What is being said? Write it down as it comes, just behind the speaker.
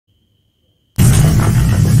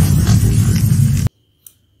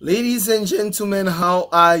Ladies and gentlemen, how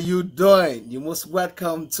are you doing? You're most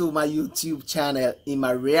welcome to my YouTube channel,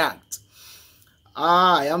 Ima React.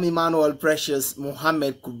 I am Emmanuel Precious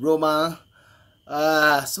Mohammed Kubroma.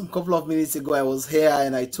 Some couple of minutes ago, I was here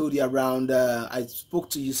and I told you around, I spoke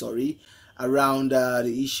to you, around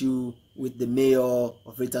the issue with the mayor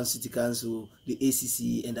of Freetown City Council, the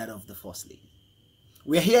ACC, and that of the First Lady.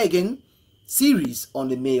 We are here again, series on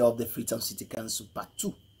the mayor of the Freetown City Council, part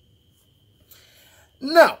 2.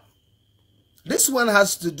 Now, this one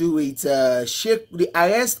has to do with the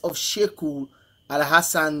arrest of Sheikh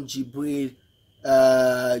Al-Hassan Jibril.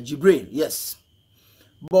 Yes.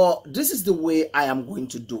 But this is the way I am going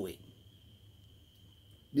to do it.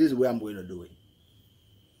 This is the way I'm going to do it.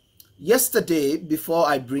 Yesterday, before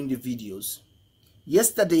I bring the videos,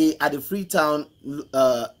 yesterday at the Freetown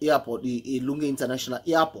airport, the Lunga International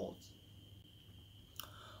Airport,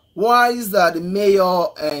 why is that the mayor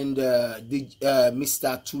and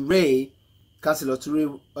Mr. Toure, Councilor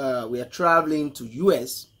Toure, were traveling to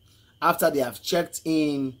US after they have checked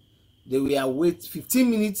in? They were wait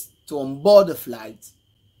 15 minutes to onboard the flight.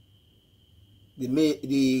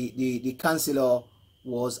 The councilor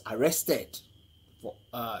was arrested, for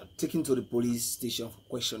taken to the police station for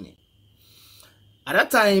questioning. At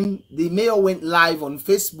that time, the mayor went live on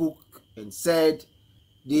Facebook and said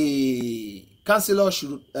the councilor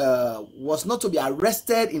should was not to be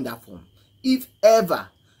arrested in that form. If ever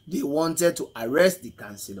they wanted to arrest the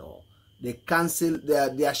councilor,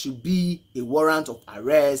 there should be a warrant of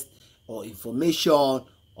arrest or information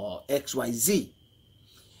or XYZ.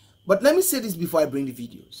 But let me say this before I bring the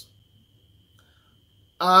videos.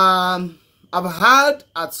 I've heard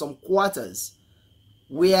at some quarters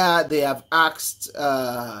where they have asked,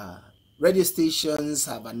 radio stations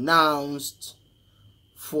have announced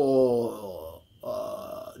for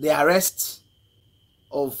the arrest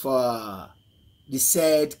of the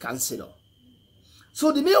said councilor.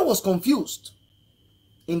 So the mayor was confused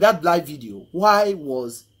in that live video. Why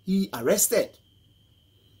was he arrested?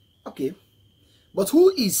 Okay, but who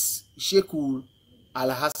is Sheikh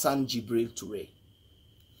Al-Hassan Jibril Toure?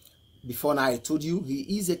 Before now, I told you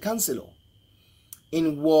he is a councilor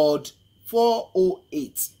in Ward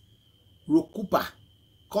 408, Rokupa,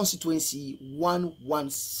 Constituency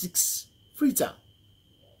 116, Freetown.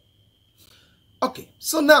 Okay,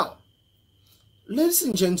 so now, ladies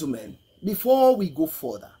and gentlemen, before we go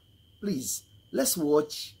further, please, let's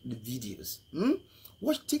watch the videos.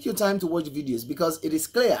 Take your time to watch the videos, because it is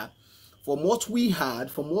clear from what we had,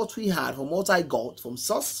 from what I got from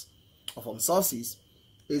sources,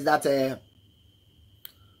 is that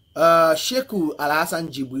Sheikh Al-Hassan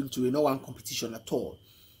Jibril Toure no one competition at all.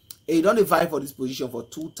 He don't vie for this position for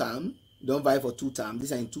 2 terms. Don't vie for 2 terms.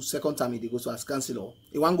 This is in second term. He goes to as councilor.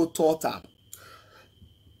 He won't go 3rd term.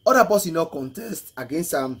 Other person no contest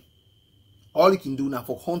against him. All he can do now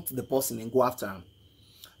for hunt the person and go after him.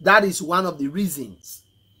 That is one of the reasons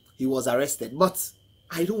he was arrested. But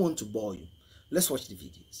I don't want to bore you. Let's watch the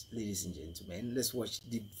videos, ladies and gentlemen. Let's watch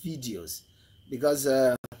the videos, because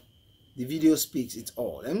the video speaks it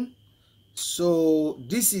all. So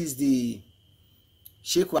this is the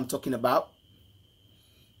Sheikh I'm talking about.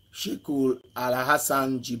 Sheikh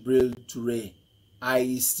Al-Hassan Jibril Toure,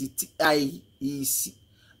 ICET.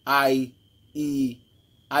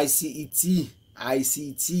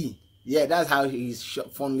 Yeah, that's how he's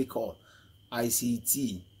fondly called,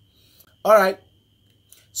 ICET. All right.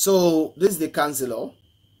 So this is the councilor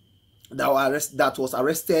that was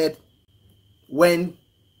arrested when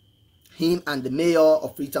him and the mayor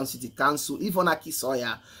of Freetown City Council, Ifonaki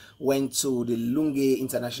Sawyer, went to the Lunga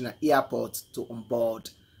International Airport to onboard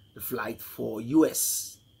the flight for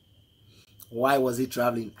US. Why was he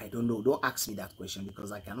traveling? I don't know. Don't ask me that question,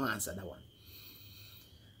 because I cannot answer that one.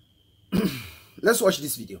 Let's watch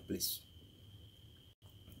this video, please.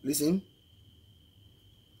 Listen.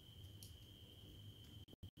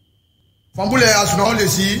 Fambule, as you know,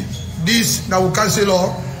 see this now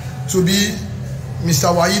councilor to be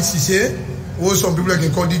Mr. Wahid Sise, or some people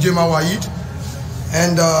can call DJ Wahid,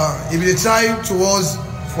 and if they try towards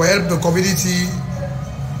for help the community,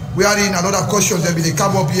 we are in another question that they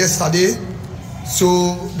come up yesterday.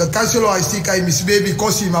 So the councilor I think I miss baby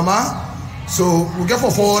cause mama. So we get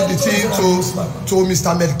forward the thing to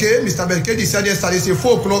Mr. Merke. Mr. Merke decided yesterday say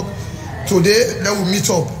 4 o'clock today. Then we meet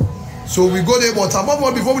up. So we go there, but above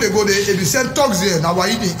all, before we go there, if we send talks there, now we're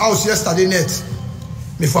in the house yesterday net.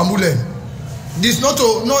 Me famule. This not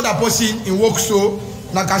that person in work so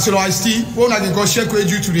na councilor I still one I go share with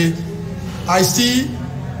you today. I still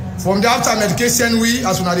from the after medication we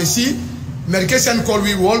as soon as they see medication call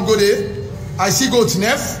we all go there. I see go to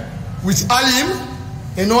Nef with Alim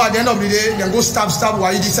You know, at the end of the day, they go stab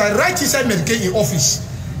Waid. It's right inside Medicaid in office.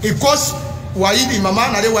 It costs Waid in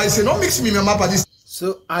mama, and they say, no mix me mama for this.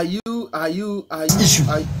 So are you issue?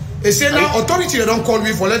 They say now authority they don't call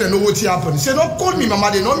me for let them know what happened. They say don't call me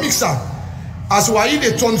mama, they don't mix her. As Waid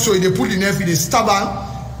they turn so they put the knife, they stab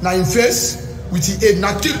her, now in face with the head,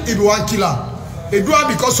 now kill it one killer. They do it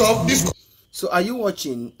because of this. So are you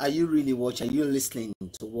watching? Are you really watching? Are you listening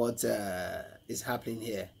to what is happening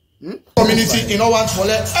here? Community, you know what, for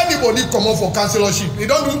let anybody come up for councillorship. They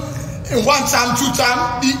don't do in 1 time, 2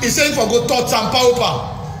 time. He saying for go 3rd time,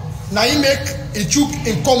 power. Now he make a chook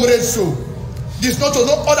in comrade so. This not to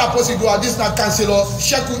no other person do this now councillor.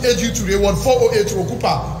 Sheku age you to the 408 to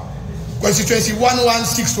Okupa. Constituency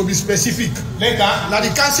 116 to be specific. Later. Now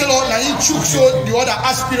the councillor now he chook so the other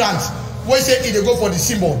aspirants. Why say he they go for the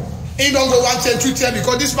symbol? He don't go 1 10, 2 10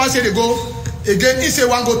 because this man say they go again. He say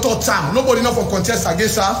one go 3rd time. Nobody know for contest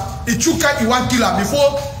against her. He chook he one killer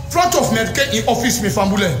before front of Medicaid in office me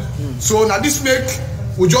fambule. So now this make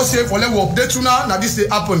we just say for them we update you now. Now this they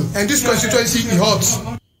happen and this constituency is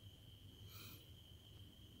hot.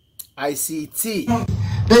 ICT.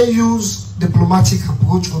 They use diplomatic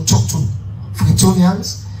approach for talk to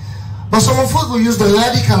Freetonians, but some of us will use the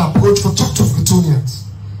radical approach for talk to Freetonians.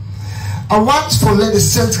 I want for let the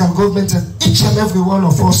central government and each and every one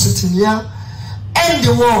of us sitting here and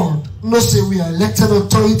the world know say we are elected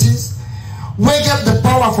authorities. We get the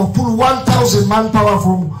power for pull 1,000 manpower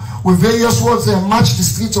from with various words and match the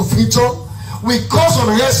streets of Freetown. We cause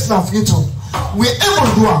unrest in Freetown. We able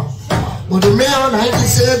to do it. But the mayor and I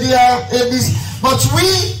say this, but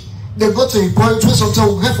they go to a point where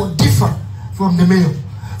sometimes we have for differ from the mayor.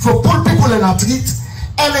 For pull people in our street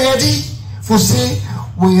and ready for say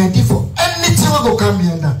we're ready for anything we go come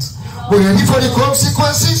behind that. We're ready for the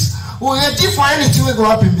consequences. We're ready for anything we go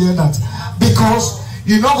happen behind that. Because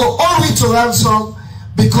you know go all the way to ransom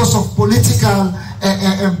because of political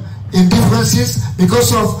indifferences,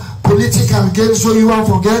 because of political gains so you won't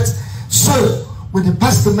forget. So we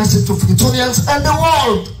pass the message to Freetonians and the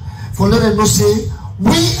world for let them know say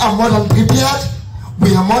we are more than prepared,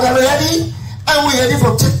 we are more than ready, and we're ready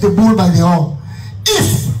for take the bull by the horn.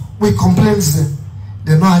 If we complain them,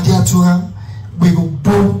 they no idea to them, we will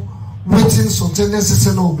do waiting some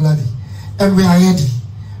tendencies no bloody. And we are ready.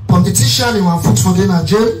 Politician, you want food for dinner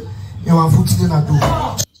jail, you want food for dinner do.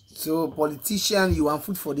 So politician, you want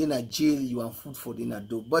food for dinner jail, you want food for dinner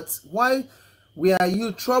do. But why were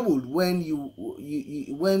you troubled when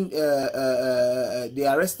they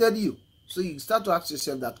arrested you? So you start to ask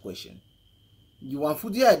yourself that question. You want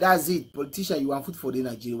food? Yeah, that's it. Politician, you want food for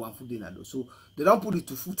dinner jail, you want food dinner do. So they don't put it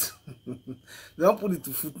to food. They don't put it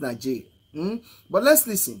to food in jail. But let's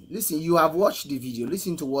listen. Listen, you have watched the video.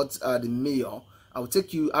 Listen to what the mayor. I will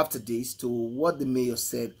take you after this to what the mayor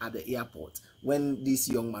said at the airport when this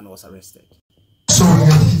young man was arrested. So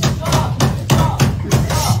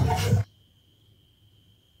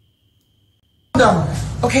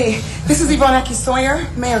okay, this is Ivana Kisoyer,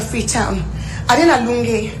 Mayor of Freetown. Adina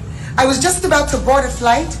Lunge. I was just about to board a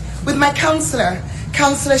flight with my councillor,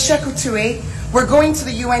 Councilor Sheku Ture. We're going to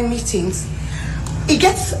the UN meetings. He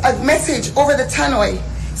gets a message over the tannoy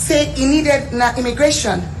say he needed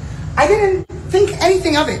immigration. I didn't think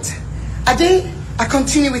anything of it. I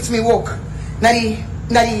continue with me walk. Nadi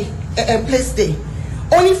place day.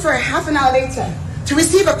 Only for half an hour later to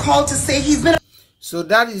receive a call to say he's been. So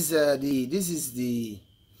that is this is the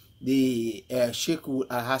Sheikh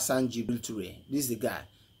Hassan Jibril Toure. This is the guy.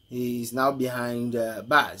 He is now behind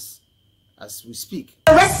bars as we speak.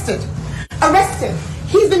 Arrested.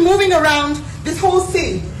 He's been moving around this whole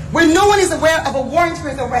city where no one is aware of a warrant for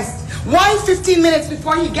his arrest. Why 15 minutes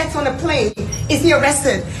before he gets on a plane is he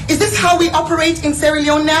arrested? Is this how we operate in Sierra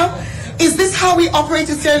Leone now? Is this how we operate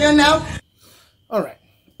in Sierra Leone now? All right.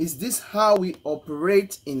 Is this how we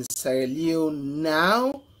operate in Sierra Leone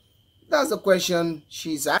now? That's the question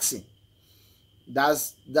she's asking.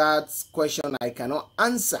 That's question I cannot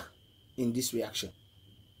answer in this reaction.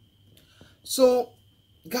 So,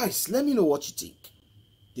 guys, let me know what you think.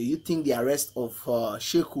 Do you think the arrest of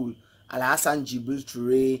Sheikh Hassan Jibril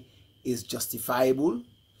Toure is justifiable?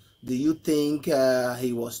 Do you think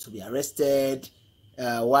he was to be arrested?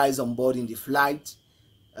 Why is on board in the flight?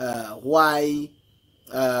 Why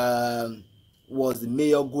was the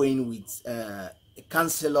mayor going with a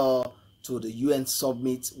councillor to the UN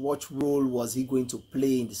summit? What role was he going to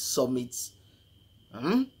play in the summit?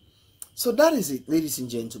 So that is it, ladies and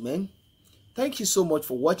gentlemen. Thank you so much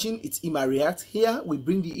for watching. It's Ima React. Here we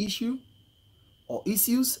bring the issue or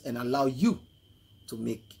issues and allow you to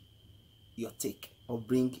make your take or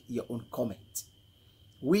bring your own comment.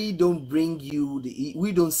 We don't bring you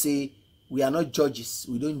we don't say We are not judges.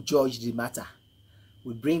 We don't judge the matter.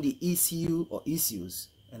 We bring the issue or issues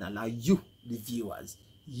and allow you, the viewers,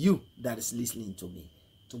 you that is listening to me,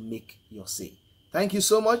 to make your say. Thank you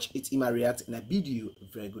so much. It's Ima React, and I bid you a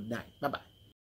very good night. Bye-bye.